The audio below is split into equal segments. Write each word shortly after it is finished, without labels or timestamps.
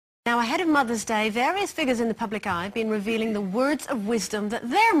Now, ahead of Mother's Day, various figures in the public eye have been revealing the words of wisdom that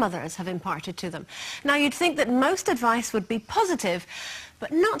their mothers have imparted to them. Now, you'd think that most advice would be positive,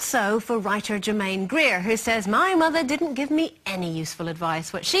 but not so for writer Germaine Greer, who says, "My mother didn't give me any useful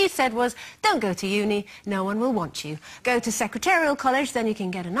advice. What she said was, don't go to uni, no one will want you. Go to secretarial college, then you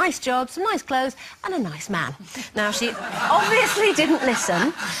can get a nice job, some nice clothes, and a nice man." Now, she obviously didn't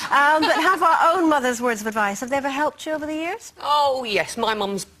listen, but have our own mother's words of advice, have they ever helped you over the years? Oh, yes, my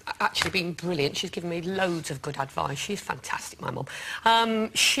mum's actually been brilliant. She's given me loads of good advice. She's fantastic, my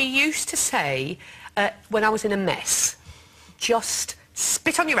mum. She used to say, when I was in a mess, just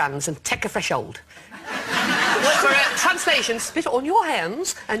spit on your hands and take a fresh hold. For a translation, spit on your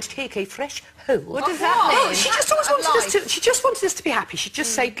hands and take a fresh hold. What does that mean? Oh, she just wanted us to be happy. She'd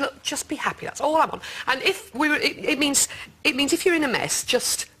just say, look, just be happy. That's all I want. And if we were, it means if you're in a mess,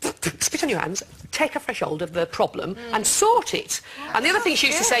 just spit on your hands, take a fresh hold of the problem and sort it. And the other thing she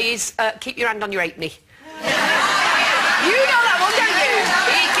used to say is, keep your hand on your halfpenny. You know that one, don't you?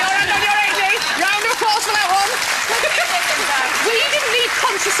 Keep your hand on your halfpenny. Round of applause for that one. We didn't need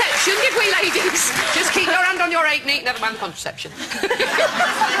contraception, did we, ladies? Just keep your hand on your halfpenny, never mind contraception.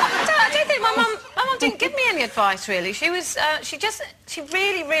 I don't think my mum didn't give me any advice, really. She was, she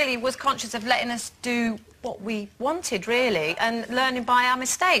really was conscious of letting us do what we wanted, really, and learning by our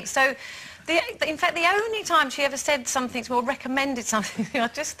mistakes. So, in fact, the only time she ever said something to me or recommended something, I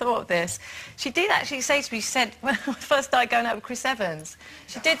just thought of this, she did actually say to me, she said, when I first started going out with Chris Evans,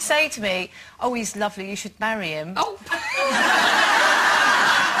 she did say to me, "Oh, he's lovely, you should marry him." Oh.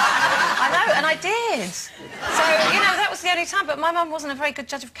 I know, and I did. So, you know, that was the only time, but my mum wasn't a very good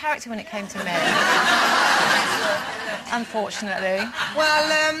judge of character when it came to men. Unfortunately.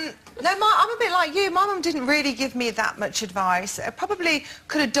 Well, no, I'm a bit like you. My mum didn't really give me that much advice. I probably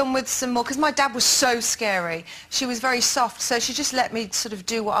could have done with some more, because my dad was so scary. She was very soft, so she just let me sort of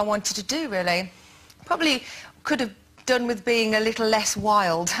do what I wanted to do, really. Probably could have done with being a little less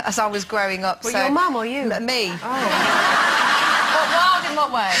wild as I was growing up. Well, your mum or you? Me. Oh. Wild in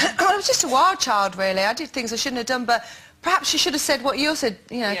what way? I was just a wild child, really. I did things I shouldn't have done, but perhaps she should have said what you said,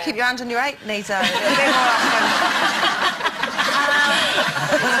 you know, keep your hands on your halfpenny, so a bit more often.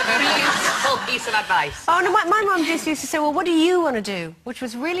 Piece of advice. Oh, no, my mum just used to say, well, what do you want to do? Which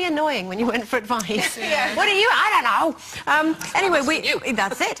was really annoying when you went for advice. What do you... I don't know. Anyway,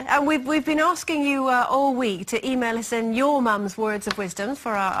 that's it. We've been asking you all week to email us in your mum's words of wisdom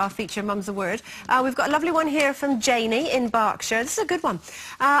for our feature, Mum's a Word. We've got a lovely one here from Janie in Berkshire. This is a good one.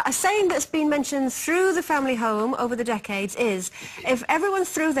 A saying that's been mentioned through the family home over the decades is, if everyone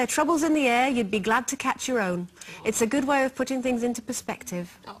threw their troubles in the air, you'd be glad to catch your own. It's a good way of putting things into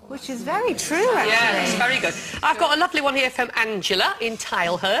perspective, which is very true, actually. Yeah, it's very good. I've got a lovely one here from Angela in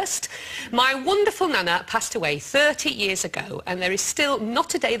Tilehurst. My wonderful nana passed away 30 years ago, and there is still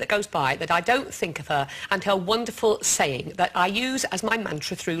not a day that goes by that I don't think of her and her wonderful saying that I use as my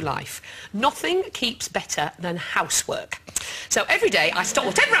mantra through life. Nothing keeps better than housework. So every day I stop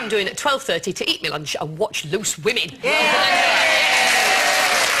whatever I'm doing at 12:30 to eat my lunch and watch Loose Women.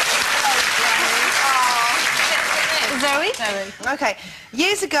 Zoe? OK.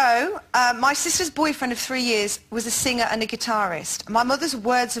 Years ago, my sister's boyfriend of 3 years was a singer and a guitarist. My mother's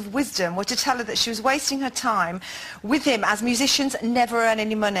words of wisdom were to tell her that she was wasting her time with him, as musicians never earn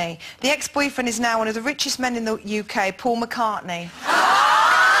any money. The ex-boyfriend is now one of the richest men in the UK, Paul McCartney.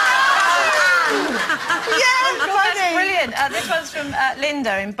 That's brilliant. This one's from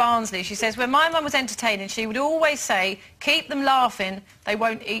Linda in Barnsley. She says, when my mum was entertaining, she would always say, keep them laughing, they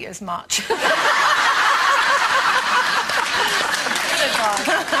won't eat as much.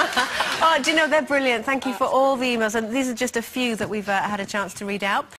 Oh, do you know, they're brilliant. Thank you for all the emails, and these are just a few that we've had a chance to read out.